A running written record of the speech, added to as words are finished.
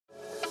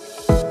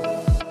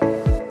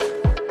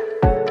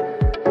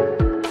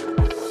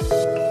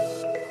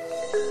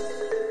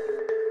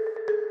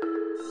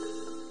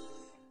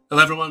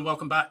Hello, everyone.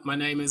 Welcome back. My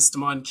name is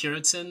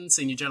Cureton,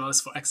 Senior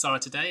Journalist for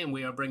XR Today, and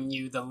we are bringing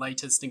you the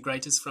latest and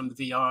greatest from the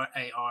VR,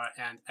 AR,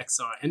 and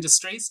XR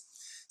industries.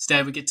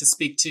 Today, we get to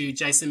speak to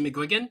Jason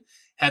McGuigan,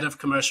 Head of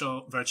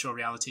Commercial Virtual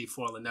Reality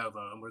for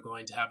Lenovo, and we're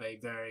going to have a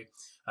very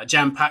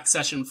jam-packed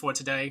session for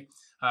today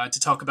to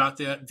talk about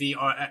the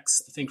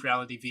VRX, the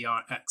ThinkReality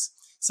VRX.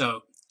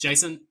 So,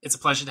 Jason, it's a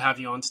pleasure to have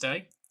you on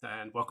today,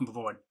 and welcome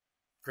aboard.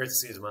 Great to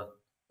see you, man.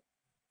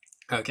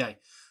 Okay.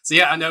 So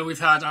yeah, I know you've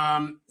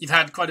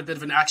had quite a bit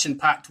of an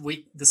action-packed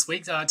week this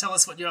week. Tell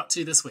us what you're up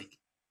to this week.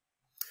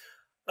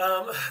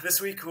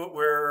 This week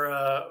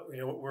we're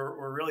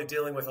really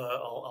dealing with a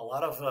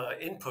lot of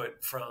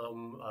input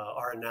from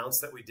our announce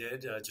that we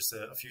did just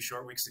a few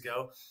short weeks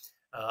ago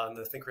on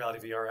the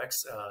ThinkReality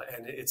VRX,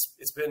 and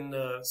it's been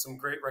some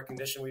great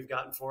recognition we've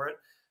gotten for it.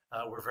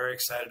 We're very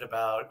excited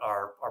about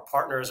our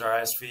partners, our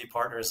ISV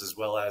partners, as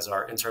well as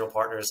our internal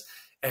partners.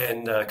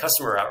 And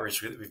customer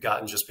outreach we've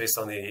gotten just based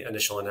on the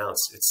initial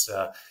announce.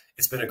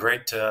 It's been a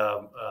great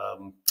a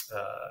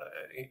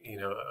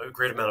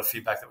great amount of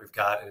feedback that we've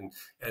got,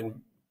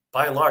 and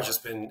by and large, it's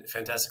been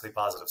fantastically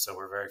positive. So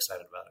we're very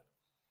excited about it.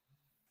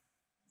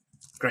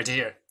 Great to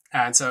hear.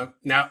 And so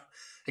now,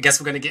 I guess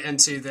we're going to get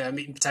into the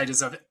meat and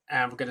potatoes of it,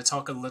 and we're going to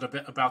talk a little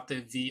bit about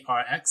the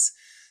VRX.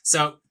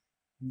 So,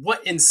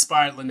 what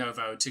inspired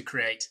Lenovo to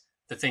create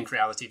the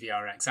ThinkReality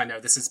VRX? I know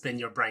this has been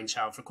your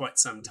brainchild for quite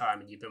some time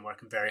and you've been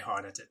working very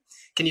hard at it.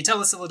 Can you tell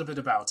us a little bit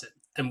about it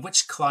and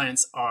which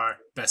clients are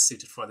best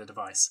suited for the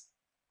device?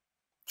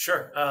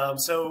 Sure.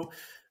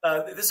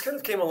 This kind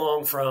of came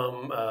along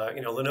from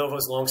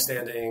Lenovo's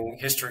longstanding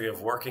history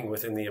of working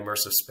within the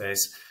immersive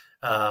space.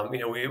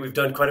 We've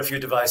done quite a few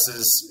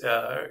devices.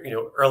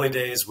 Early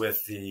days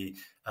with the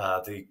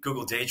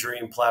Google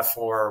Daydream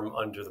platform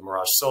under the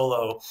Mirage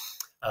Solo.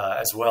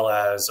 As well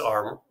as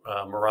our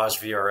Mirage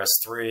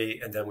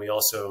VRS3. And then we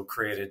also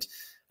created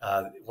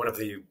one of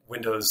the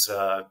Windows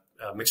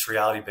mixed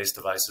reality-based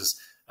devices,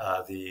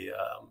 I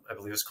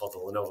believe it's called the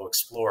Lenovo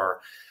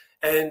Explorer.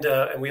 And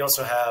we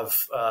also have,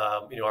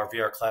 our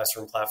VR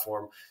classroom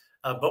platform.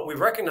 But we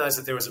recognized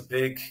that there was a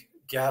big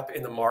gap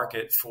in the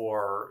market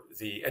for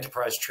the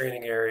enterprise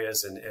training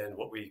areas and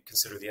what we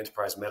consider the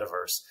enterprise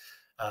metaverse,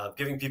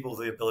 giving people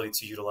the ability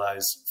to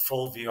utilize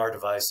full VR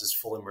devices,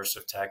 full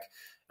immersive tech,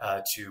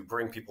 to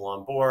bring people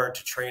on board,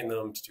 to train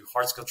them, to do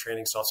hard skill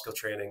training, soft skill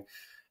training,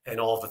 and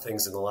all of the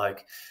things and the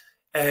like.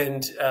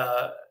 And,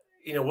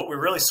 what we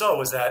really saw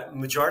was that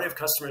majority of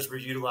customers were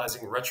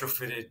utilizing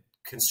retrofitted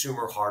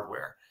consumer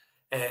hardware.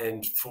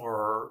 And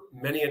for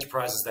many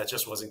enterprises, that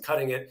just wasn't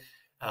cutting it.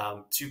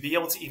 To be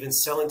able to even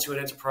sell into an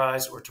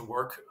enterprise or to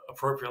work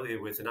appropriately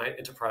with an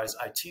enterprise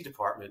IT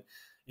department,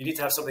 you need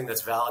to have something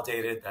that's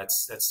validated,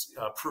 that's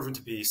proven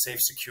to be safe,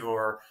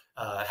 secure,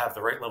 have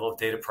the right level of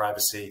data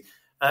privacy,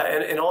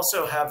 and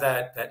also have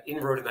that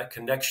inroad and that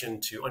connection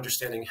to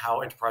understanding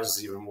how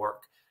enterprises even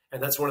work.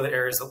 And that's one of the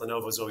areas that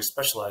Lenovo has always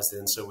specialized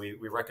in. So we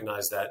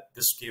recognize that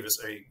this gave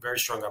us a very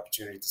strong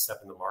opportunity to step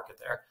in the market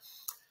there.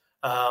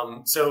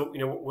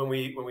 When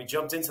we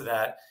jumped into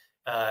that,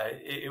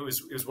 it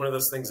was one of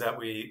those things that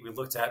we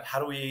looked at. How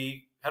do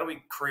we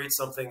create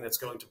something that's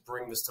going to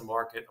bring this to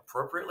market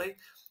appropriately?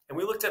 And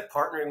we looked at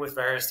partnering with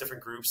various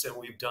different groups, and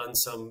we've done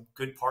some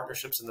good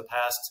partnerships in the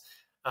past.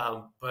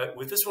 But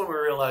with this one, we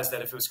realized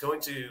that if it was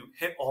going to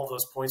hit all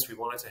those points we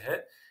wanted to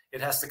hit,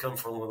 it has to come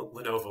from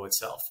Lenovo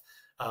itself.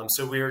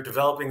 So we are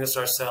developing this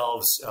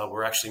ourselves.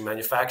 We're actually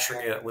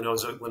manufacturing it at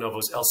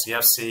Lenovo's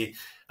LCFC.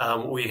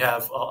 We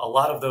have a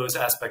lot of those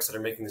aspects that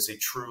are making this a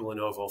true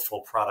Lenovo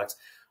full product,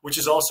 which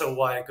is also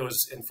why it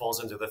goes and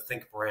falls into the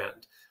Think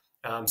brand.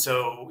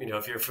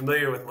 If you're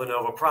familiar with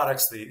Lenovo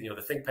products, the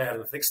ThinkPad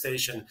and the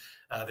ThinkStation,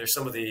 they're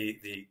some of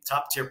the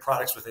top tier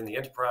products within the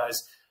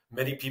enterprise.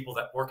 Many people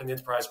that work in the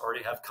enterprise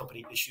already have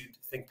company-issued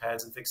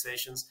ThinkPads and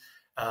ThinkStations.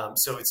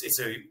 So it's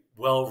a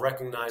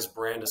well-recognized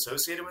brand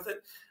associated with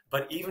it.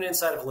 But even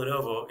inside of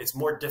Lenovo, it's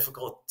more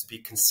difficult to be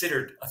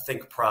considered a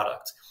Think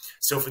product.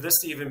 So for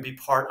this to even be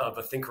part of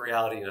a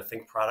ThinkReality and a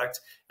Think product,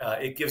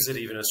 it gives it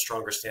even a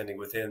stronger standing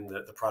within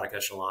the product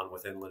echelon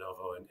within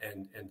Lenovo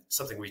and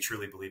something we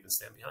truly believe and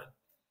stand behind.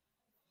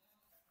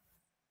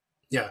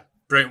 Yeah,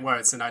 brilliant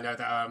words. And I know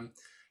that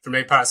for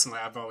me personally,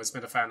 I've always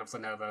been a fan of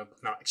Lenovo.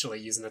 I'm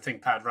actually using the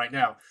ThinkPad right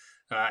now.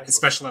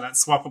 Especially that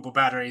swappable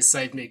battery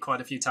saved me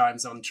quite a few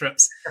times on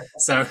trips.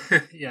 So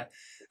yeah,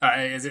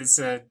 it's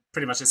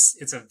pretty much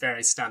it's a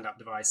very stand-up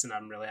device, and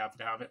I'm really happy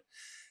to have it.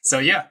 So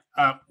yeah,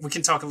 we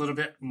can talk a little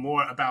bit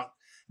more about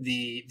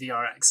the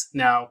VRX.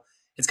 Now,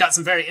 it's got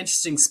some very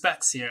interesting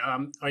specs here.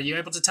 Are you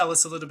able to tell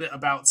us a little bit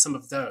about some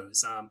of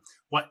those?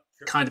 What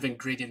kind of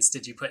ingredients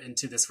did you put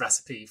into this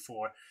recipe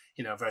for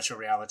virtual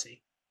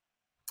reality?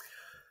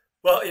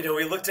 Well,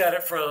 we looked at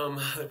it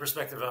from the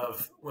perspective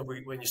of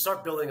when you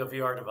start building a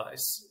VR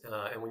device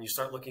and when you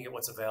start looking at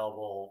what's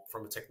available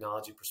from a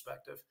technology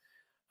perspective,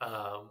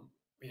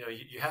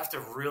 you have to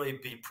really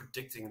be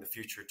predicting the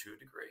future to a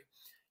degree.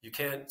 You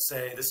can't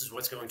say this is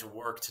what's going to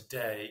work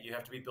today. You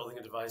have to be building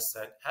a device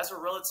that has a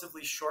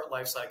relatively short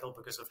life cycle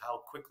because of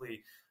how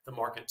quickly the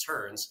market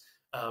turns,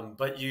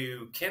 but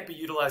you can't be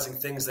utilizing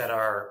things that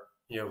are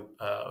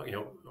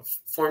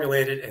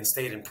formulated and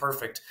stayed in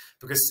perfect,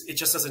 because it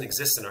just doesn't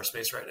exist in our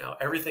space right now.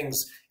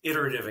 Everything's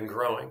iterative and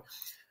growing.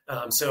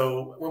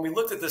 So when we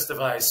looked at this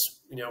device,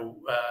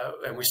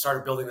 and we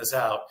started building this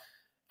out,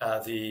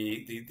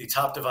 the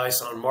top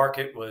device on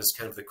market was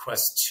kind of the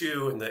Quest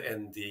 2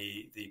 and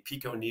the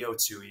Pico Neo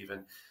 2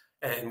 even.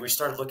 And we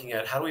started looking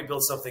at how do we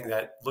build something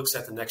that looks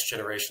at the next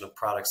generation of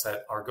products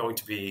that are going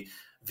to be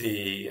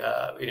the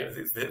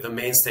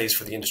mainstays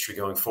for the industry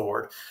going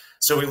forward.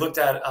 So we looked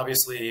at,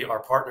 obviously,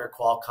 our partner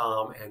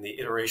Qualcomm and the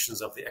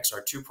iterations of the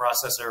XR2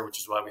 processor, which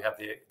is why we have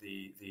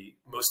the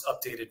most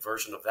updated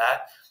version of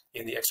that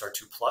in the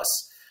XR2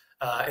 Plus.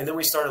 And then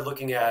we started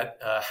looking at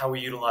how we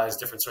utilize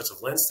different sorts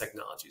of lens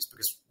technologies,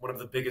 because one of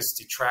the biggest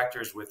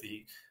detractors with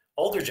the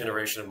older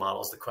generation of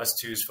models, the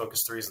Quest 2s,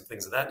 Focus 3s, and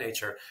things of that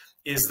nature,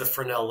 is the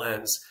Fresnel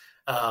lens,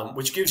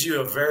 which gives you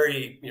a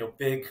very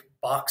big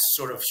box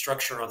sort of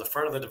structure on the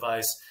front of the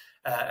device,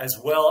 as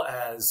well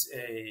as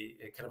a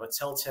kind of a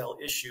telltale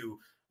issue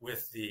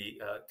with the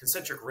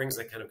concentric rings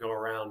that kind of go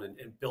around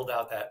and build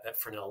out that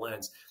Fresnel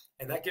lens.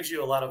 And that gives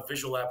you a lot of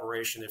visual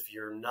aberration if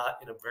you're not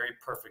in a very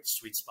perfect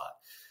sweet spot.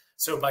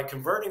 So by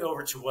converting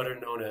over to what are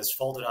known as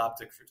folded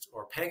optics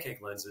or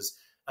pancake lenses,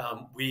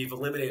 we've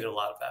eliminated a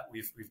lot of that.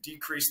 We've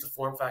decreased the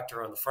form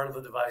factor on the front of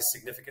the device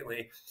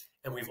significantly,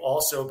 and we've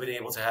also been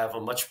able to have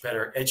a much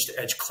better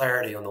edge-to-edge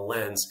clarity on the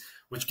lens,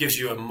 which gives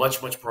you a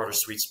much, much broader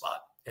sweet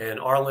spot. And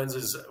our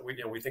lenses, we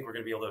think we're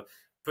going to be able to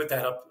put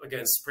that up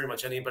against pretty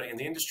much anybody in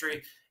the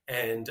industry,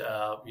 and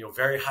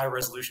very high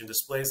resolution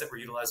displays that we're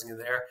utilizing in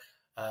there.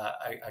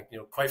 I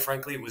quite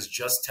frankly, was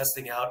just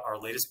testing out our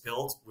latest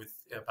build with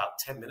about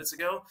 10 minutes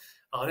ago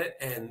on it,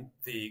 and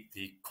the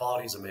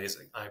quality is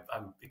amazing.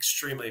 I'm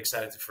extremely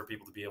excited for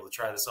people to be able to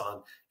try this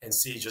on and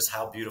see just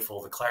how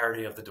beautiful the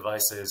clarity of the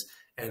device is,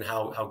 and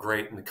how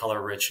great and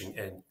color rich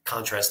and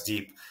contrast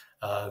deep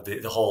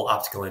the whole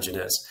optical engine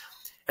is.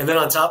 And then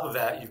on top of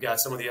that, you've got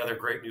some of the other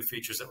great new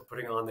features that we're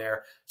putting on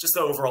there. Just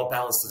the overall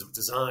balanced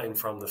design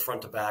from the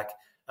front to back.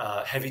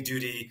 Heavy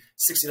duty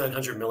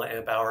 6,900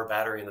 milliamp hour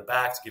battery in the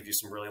back to give you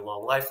some really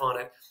long life on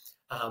it.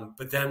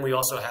 But then we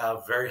also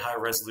have very high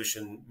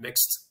resolution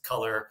mixed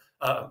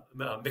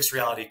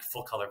reality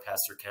full color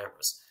pass-through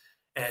cameras.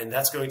 And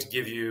that's going to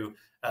give you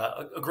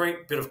a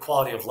great bit of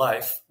quality of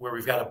life, where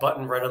we've got a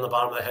button right on the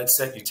bottom of the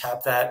headset. You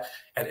tap that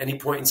at any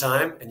point in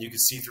time, and you can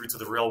see through to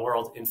the real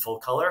world in full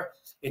color,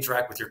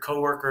 interact with your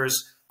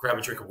coworkers, grab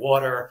a drink of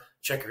water,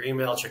 check your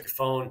email, check your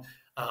phone.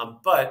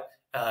 But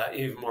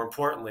even more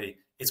importantly,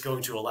 it's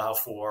going to allow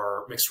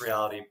for mixed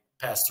reality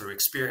pass-through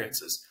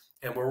experiences.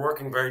 And we're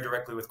working very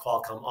directly with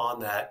Qualcomm on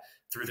that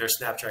through their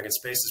Snapdragon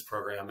Spaces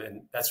program,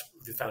 and that's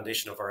the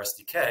foundation of our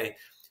SDK.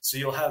 So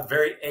you'll have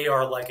very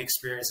AR-like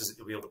experiences that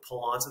you'll be able to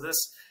pull onto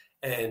this,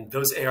 and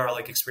those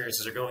AR-like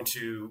experiences are going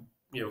to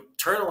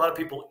turn a lot of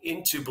people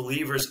into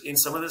believers in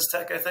some of this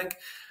tech, I think,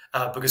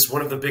 because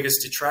one of the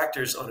biggest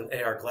detractors on an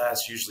AR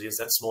glass usually is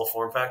that small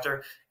form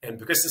factor. And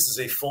because this is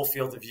a full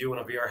field of view on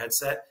a VR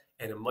headset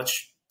and a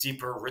much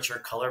deeper, richer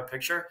color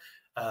picture,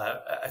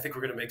 I think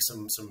we're going to make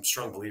some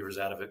strong believers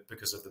out of it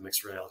because of the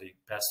mixed reality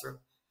pass-through.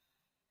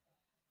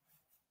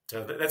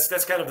 So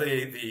that's kind of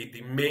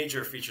the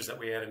major features that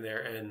we add in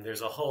there, and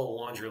there's a whole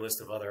laundry list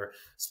of other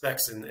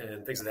specs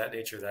and things of that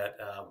nature that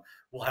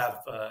we'll have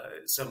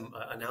some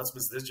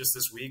announcements just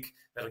this week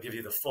that'll give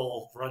you the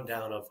full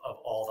rundown of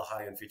all the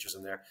high-end features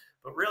in there.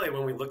 But really,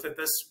 when we looked at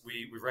this,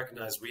 we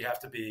recognized we have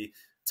to be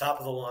top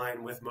of the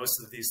line with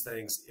most of these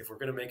things if we're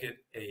going to make it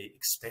a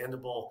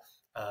expandable,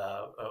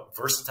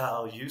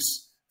 versatile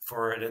use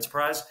for an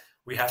enterprise.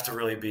 We have to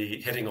really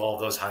be hitting all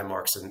those high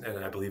marks, and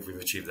I believe we've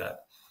achieved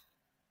that.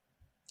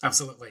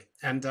 Absolutely.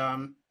 And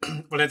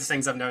one of the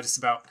things I've noticed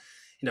about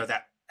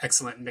that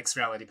excellent mixed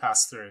reality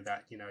pass through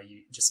that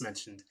you just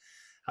mentioned,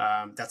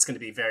 that's going to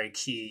be very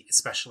key,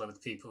 especially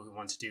with people who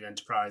want to do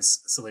enterprise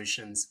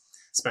solutions,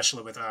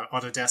 especially with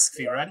Autodesk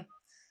VRX.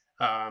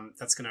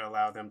 That's going to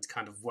allow them to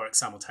kind of work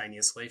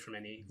simultaneously from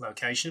any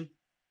location.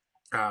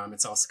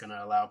 It's also going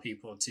to allow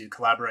people to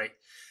collaborate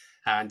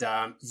and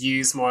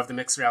use more of the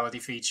mixed reality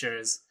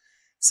features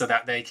so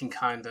that they can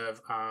kind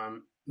of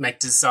make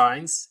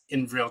designs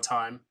in real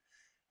time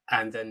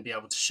and then be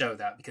able to show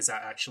that, because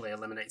that actually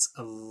eliminates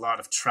a lot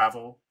of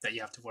travel that you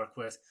have to work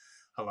with,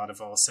 a lot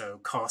of also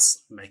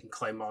costs, making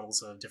clay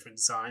models of different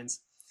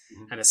designs.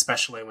 Mm-hmm. And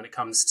especially when it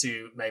comes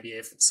to maybe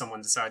if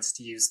someone decides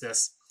to use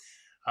this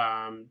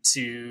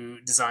to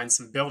design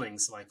some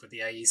buildings, like with the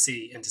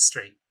AEC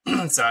industry.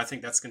 So I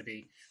think that's going to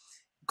be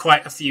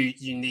quite a few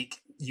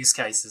unique use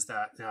cases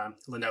that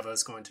Lenovo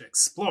is going to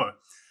explore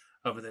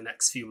over the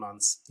next few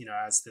months,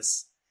 as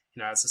this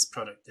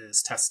product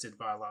is tested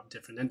by a lot of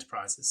different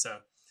enterprises. So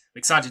I'm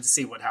excited to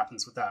see what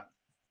happens with that.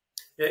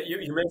 Yeah,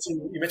 you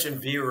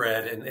mentioned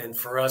VRED, and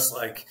for us,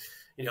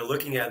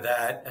 looking at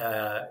that,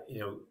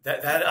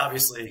 that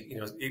obviously,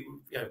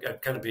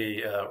 I'd kind of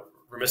be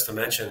remiss to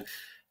mention,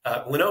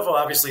 Lenovo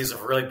obviously is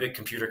a really big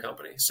computer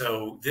company.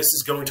 So this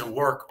is going to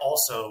work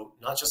also,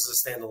 not just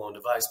as a standalone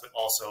device, but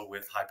also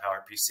with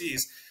high-powered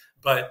PCs.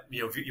 But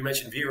you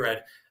mentioned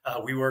VRED.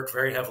 We work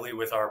very heavily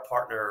with our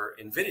partner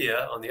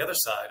NVIDIA on the other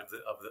side of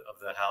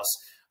the house,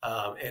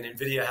 and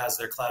NVIDIA has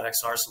their Cloud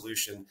XR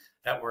solution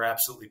that we're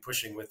absolutely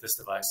pushing with this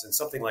device. And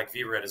something like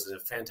VRED is a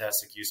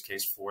fantastic use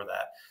case for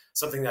that.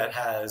 Something that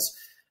has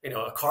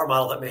a car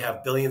model that may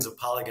have billions of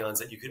polygons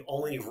that you could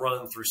only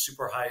run through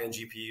super high-end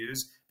GPUs.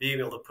 Being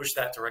able to push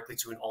that directly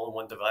to an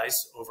all-in-one device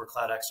over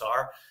Cloud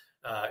XR,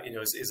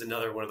 is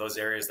another one of those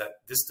areas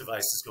that this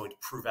device is going to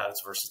prove out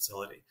its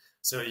versatility.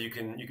 So you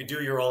can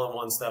do your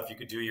all-in-one stuff, you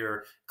could do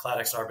your Cloud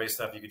XR based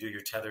stuff, you could do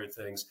your tethered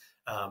things.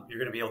 You're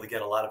going to be able to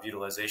get a lot of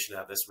utilization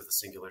out of this with a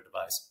singular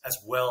device, as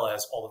well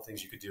as all the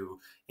things you could do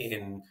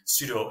in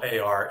pseudo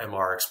AR,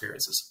 MR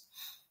experiences.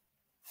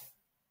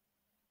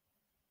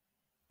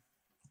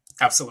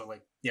 Absolutely.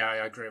 Yeah,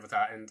 I agree with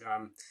that. And,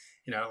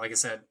 like I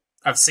said,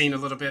 I've seen a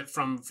little bit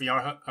from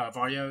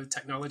Vario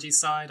technology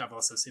side. I've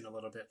also seen a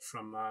little bit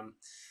from,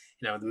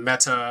 the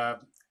Meta,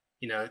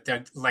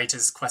 their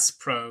latest Quest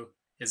Pro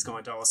is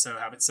going to also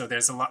have it. So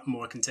there's a lot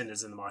more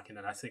contenders in the market.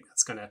 And I think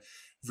that's going to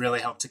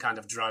really help to kind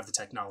of drive the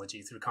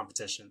technology through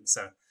competition.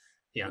 So,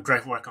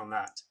 great work on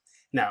that.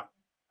 Now,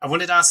 I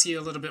wanted to ask you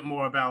a little bit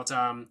more about,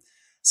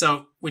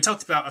 so we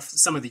talked about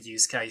some of the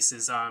use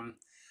cases.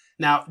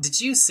 Now, did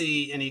you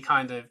see any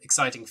kind of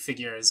exciting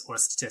figures or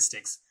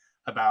statistics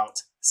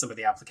about some of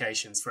the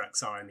applications for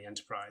XR in the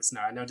enterprise?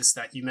 Now, I noticed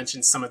that you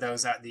mentioned some of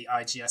those at the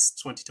IGS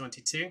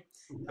 2022.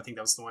 I think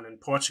that was the one in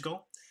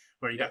Portugal,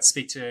 where you got to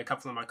speak to a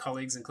couple of my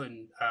colleagues,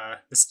 including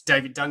Mr.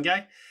 David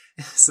Dungay.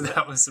 So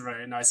that was a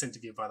very nice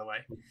interview, by the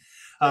way.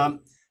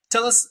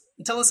 Tell us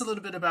a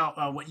little bit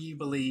about what you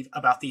believe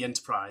about the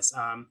enterprise.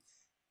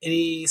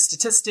 Any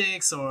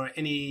statistics or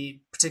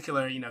any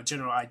particular,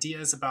 general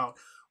ideas about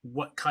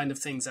what kind of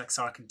things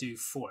XR can do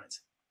for it?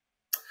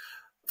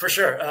 For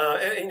sure.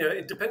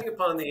 Depending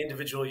upon the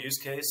individual use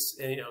case,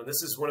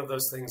 this is one of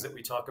those things that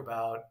we talk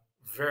about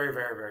very,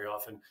 very, very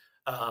often.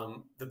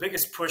 The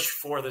biggest push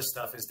for this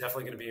stuff is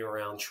definitely going to be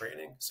around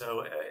training.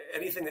 So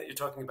anything that you're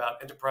talking about,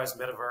 enterprise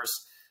metaverse,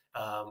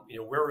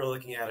 we're really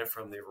looking at it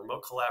from the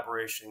remote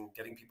collaboration,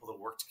 getting people to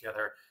work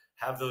together,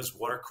 have those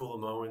water cooler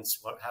moments,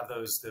 have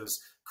those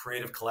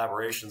creative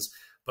collaborations.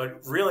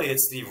 But really,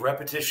 it's the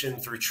repetition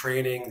through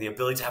training, the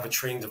ability to have a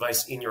training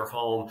device in your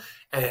home,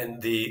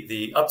 and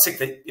the uptick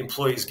that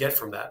employees get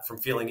from that, from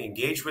feeling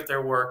engaged with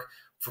their work,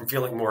 from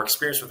feeling more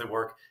experienced with their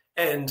work,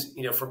 and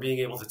from being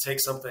able to take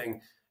something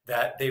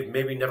that they've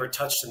maybe never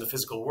touched in the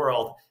physical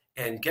world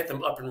and get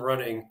them up and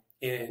running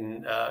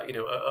in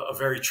a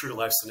very true to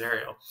life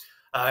scenario.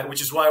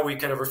 Which is why we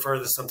kind of refer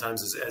to this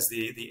sometimes as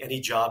the any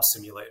job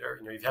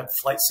simulator. You've had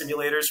flight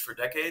simulators for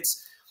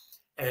decades.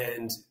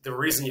 And the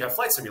reason you have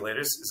flight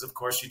simulators is, of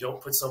course, you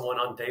don't put someone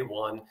on day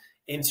one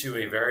into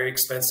a very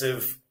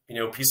expensive,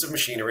 piece of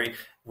machinery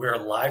where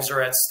lives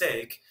are at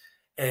stake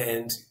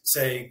and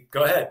say,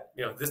 go ahead,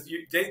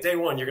 day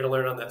one, you're going to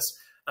learn on this.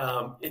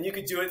 And you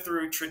could do it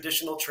through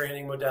traditional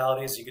training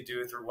modalities. You could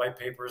do it through white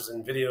papers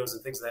and videos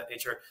and things of that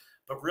nature.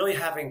 But really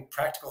having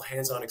practical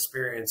hands-on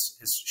experience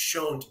is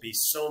shown to be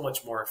so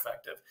much more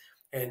effective.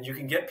 And you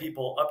can get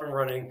people up and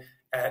running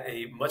at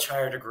a much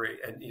higher degree.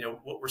 And,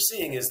 what we're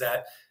seeing is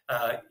that,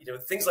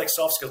 things like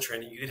soft skill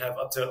training, you could have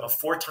up to a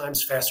 4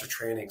 times faster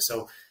training.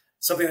 So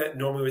something that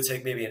normally would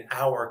take maybe an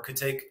hour could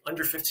take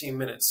under 15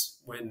 minutes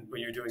when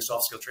you're doing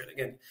soft skill training.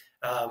 And,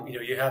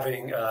 you're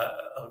having a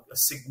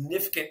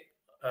significant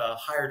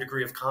higher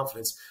degree of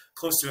confidence,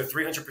 close to a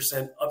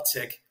 300%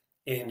 uptick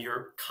in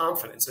your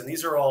confidence. And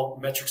these are all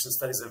metrics and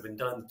studies that have been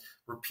done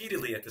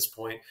repeatedly at this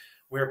point,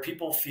 where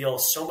people feel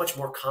so much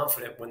more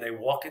confident when they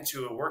walk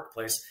into a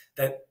workplace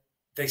that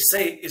they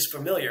say is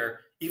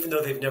familiar, even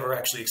though they've never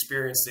actually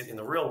experienced it in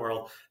the real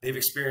world. They've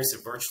experienced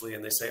it virtually,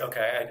 and they say,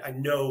 okay, I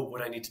know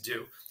what I need to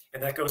do.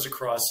 And that goes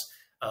across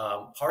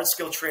hard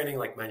skill training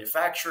like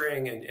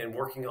manufacturing and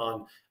working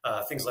on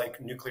things like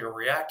nuclear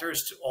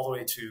reactors, all the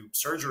way to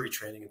surgery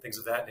training and things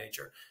of that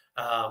nature,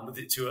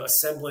 to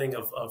assembling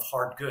of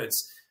hard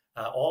goods.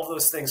 All of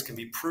those things can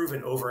be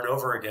proven over and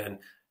over again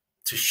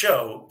to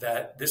show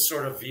that this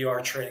sort of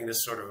VR training,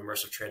 this sort of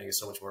immersive training is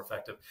so much more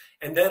effective.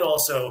 And then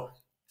also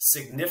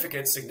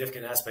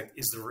significant aspect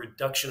is the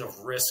reduction of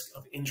risk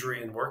of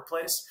injury in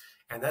workplace.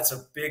 And that's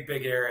a big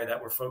area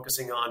that we're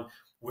focusing on,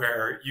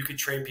 where you could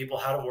train people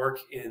how to work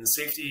in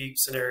safety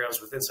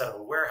scenarios within inside of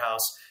a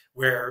warehouse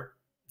where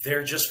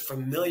they're just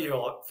familiar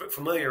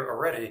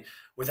already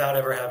without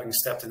ever having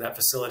stepped in that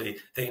facility.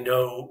 They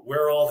know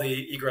where all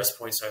the egress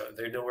points are.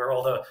 They know where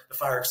all the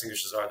fire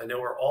extinguishers are. They know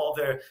where all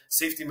the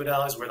safety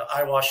modalities, where the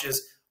eye wash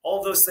is,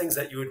 all those things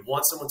that you would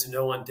want someone to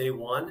know on day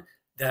one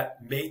that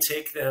may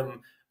take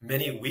them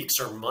many weeks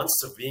or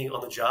months of being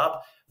on the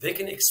job. They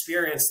can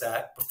experience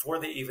that before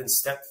they even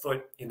step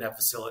foot in that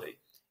facility,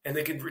 and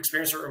they can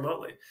experience it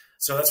remotely.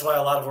 So that's why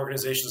a lot of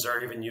organizations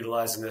are even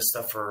utilizing this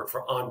stuff for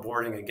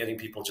onboarding and getting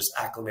people just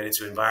acclimated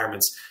to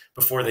environments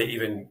before they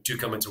even do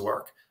come into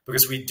work.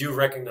 Because we do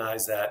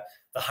recognize that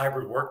the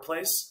hybrid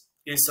workplace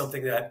is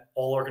something that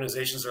all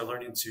organizations are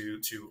learning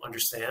to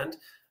understand.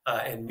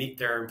 and meet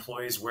their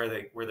employees where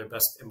they're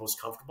best and most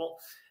comfortable.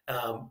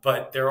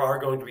 But there are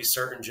going to be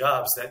certain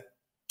jobs that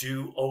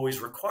do always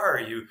require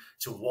you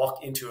to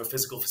walk into a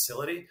physical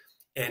facility.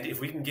 And if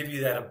we can give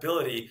you that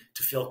ability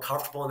to feel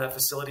comfortable in that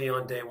facility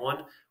on day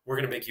one, we're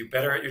going to make you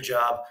better at your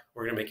job.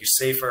 We're going to make you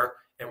safer,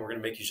 and we're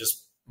going to make you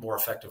just more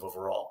effective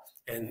overall.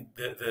 And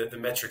the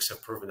metrics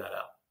have proven that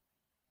out.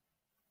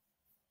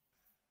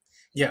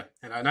 Yeah,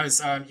 and I know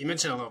you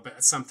mentioned a little bit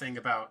something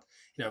about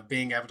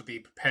being able to be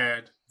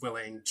prepared,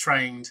 willing,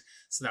 trained,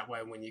 so that way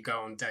when you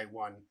go on day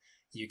one,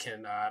 you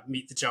can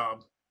meet the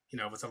job,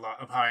 with a lot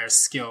of higher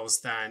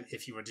skills than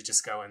if you were to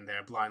just go in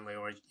there blindly,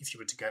 or if you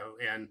were to go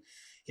in,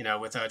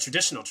 with a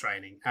traditional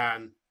training.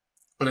 And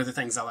one of the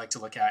things I like to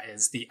look at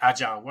is the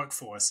agile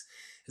workforce,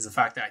 is the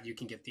fact that you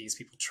can get these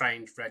people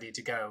trained, ready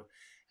to go,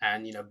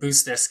 and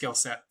boost their skill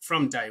set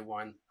from day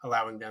one,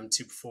 allowing them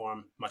to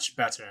perform much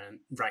better. And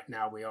right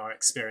now we are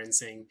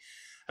experiencing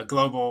a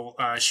global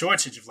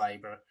shortage of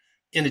labor,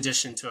 in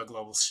addition to a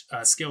global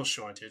skill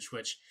shortage,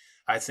 which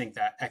I think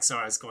that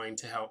XR is going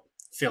to help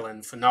fill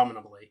in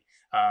phenomenally.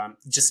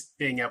 Just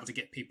being able to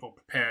get people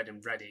prepared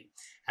and ready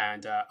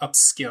and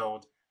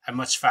upskilled at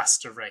much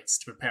faster rates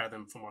to prepare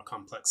them for more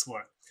complex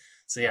work.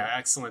 So yeah,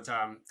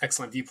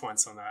 excellent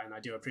viewpoints on that, and I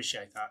do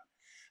appreciate that.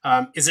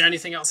 Is there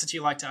anything else that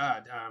you'd like to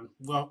add?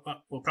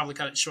 We'll probably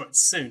cut it short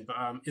soon, but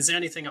is there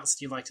anything else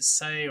that you'd like to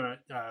say or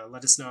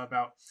let us know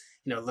about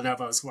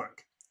Lenovo's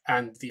work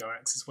and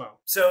VRX as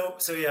well? So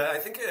yeah, I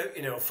think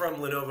from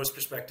Lenovo's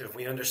perspective,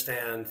 we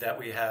understand that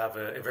we have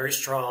a very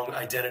strong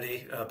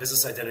identity,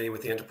 business identity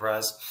with the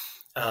enterprise.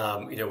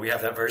 We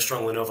have that very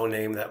strong Lenovo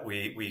name that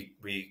we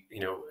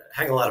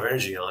hang a lot of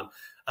energy on,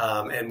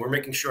 and we're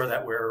making sure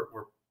that we're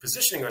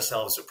positioning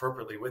ourselves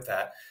appropriately with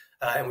that.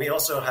 And we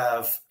also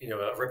have,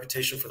 a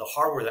reputation for the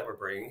hardware that we're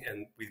bringing,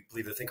 and we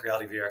believe the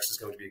ThinkReality VRX is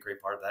going to be a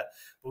great part of that.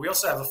 But we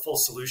also have a full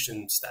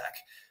solution stack.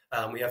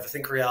 We have the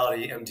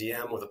ThinkReality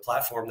MDM, with a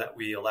platform that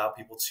we allow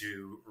people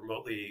to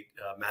remotely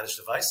manage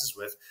devices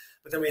with.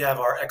 But then we have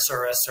our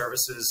XRS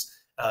services,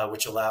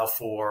 which allow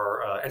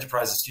for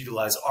enterprises to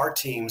utilize our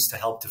teams to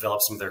help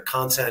develop some of their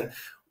content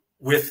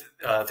with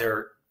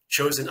their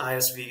chosen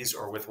ISVs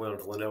or with one of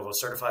the Lenovo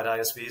certified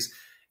ISVs.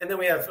 And then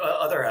we have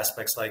other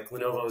aspects like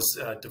Lenovo's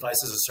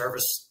device as a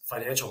service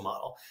financial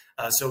model.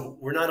 So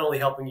we're not only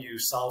helping you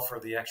solve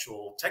for the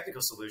actual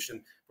technical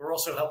solution, but we're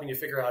also helping you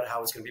figure out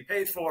how it's going to be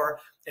paid for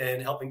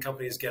and helping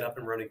companies get up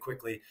and running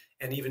quickly,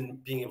 and even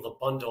being able to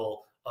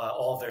bundle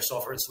all of their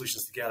software and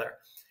solutions together.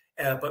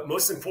 But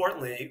most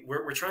importantly,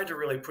 we're trying to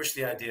really push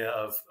the idea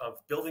of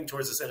building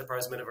towards this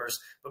enterprise metaverse,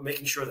 but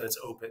making sure that it's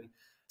open.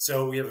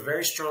 So we have a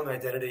very strong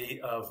identity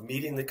of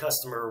meeting the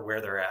customer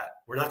where they're at.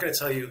 We're not going to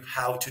tell you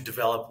how to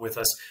develop with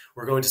us.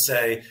 We're going to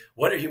say,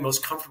 what are you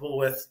most comfortable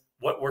with?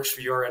 What works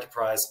for your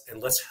enterprise? And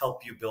let's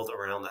help you build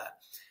around that.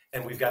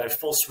 And we've got a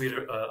full suite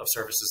of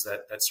services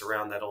that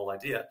surround that whole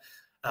idea.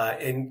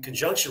 In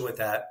conjunction with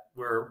that,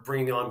 we're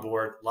bringing on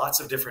board lots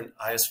of different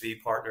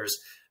ISV partners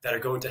that are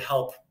going to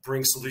help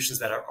bring solutions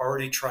that are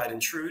already tried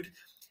and true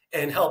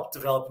and help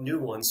develop new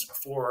ones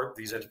for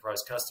these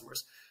enterprise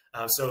customers.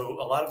 So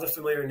a lot of the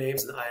familiar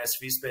names in the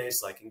ISV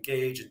space, like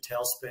Engage and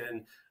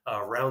Tailspin,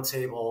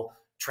 Roundtable,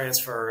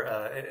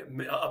 Transfer,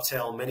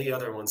 Uptail, many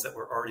other ones that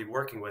we're already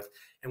working with.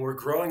 And we're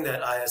growing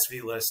that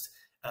ISV list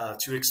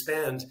to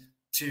expand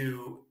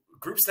to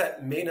groups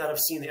that may not have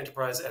seen the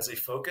enterprise as a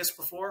focus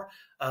before,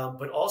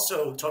 but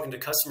also talking to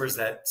customers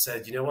that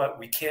said, you know what,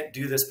 we can't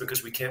do this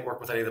because we can't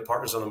work with any of the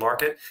partners on the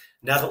market.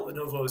 Now that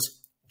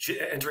Lenovo's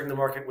entering the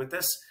market with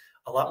this,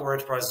 a lot more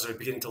enterprises are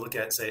beginning to look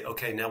at and say,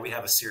 okay, now we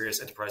have a serious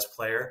enterprise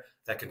player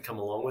that can come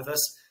along with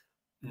us.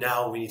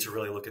 Now we need to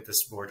really look at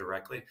this more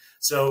directly.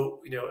 So,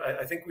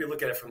 I think we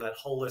look at it from that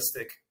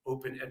holistic,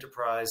 open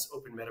enterprise,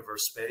 open metaverse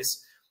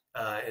space.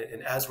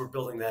 And as we're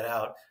building that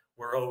out,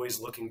 we're always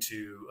looking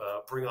to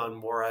bring on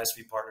more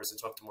ISV partners and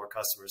talk to more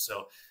customers.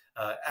 So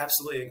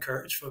absolutely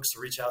encourage folks to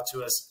reach out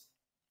to us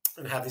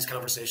and have these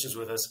conversations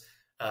with us.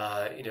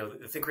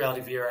 The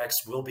ThinkReality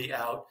VRX will be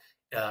out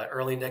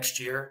early next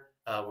year.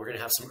 We're going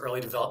to have some early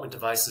development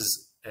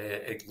devices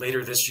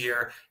later this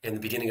year and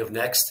the beginning of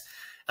next.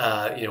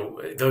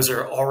 Those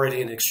are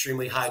already in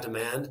extremely high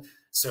demand.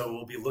 So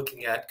we'll be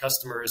looking at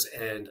customers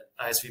and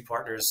ISV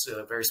partners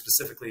very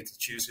specifically to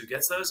choose who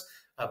gets those.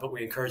 But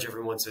we encourage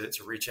everyone to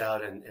reach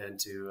out and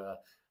to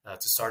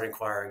start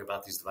inquiring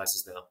about these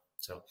devices now.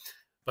 So,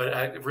 but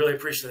I really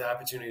appreciate the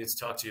opportunity to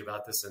talk to you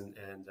about this, and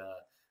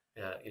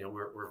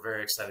we're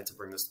very excited to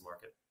bring this to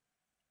market.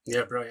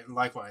 Yeah, brilliant.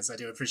 Likewise, I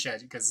do appreciate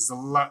it because there's a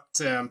lot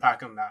to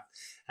unpack on that,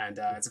 and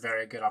it's a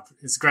very good.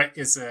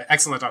 It's an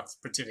excellent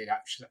opportunity.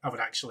 I would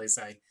actually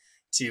say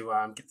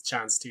to get the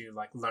chance to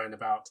learn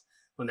about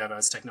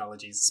Lenovo's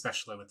technologies,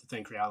 especially with the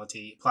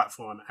ThinkReality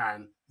platform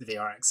and the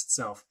VRX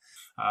itself.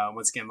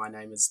 Once again, my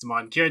name is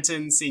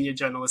Cureton, Senior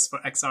Journalist for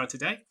XR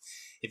Today.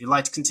 If you'd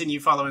like to continue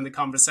following the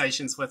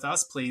conversations with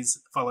us,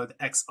 please follow the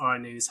XR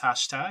News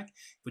hashtag,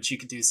 which you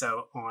could do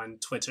so on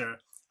Twitter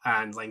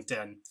and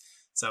LinkedIn.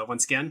 So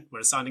once again,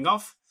 we're signing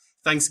off.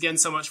 Thanks again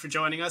so much for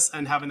joining us,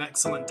 and have an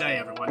excellent day,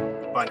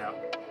 everyone. Bye now.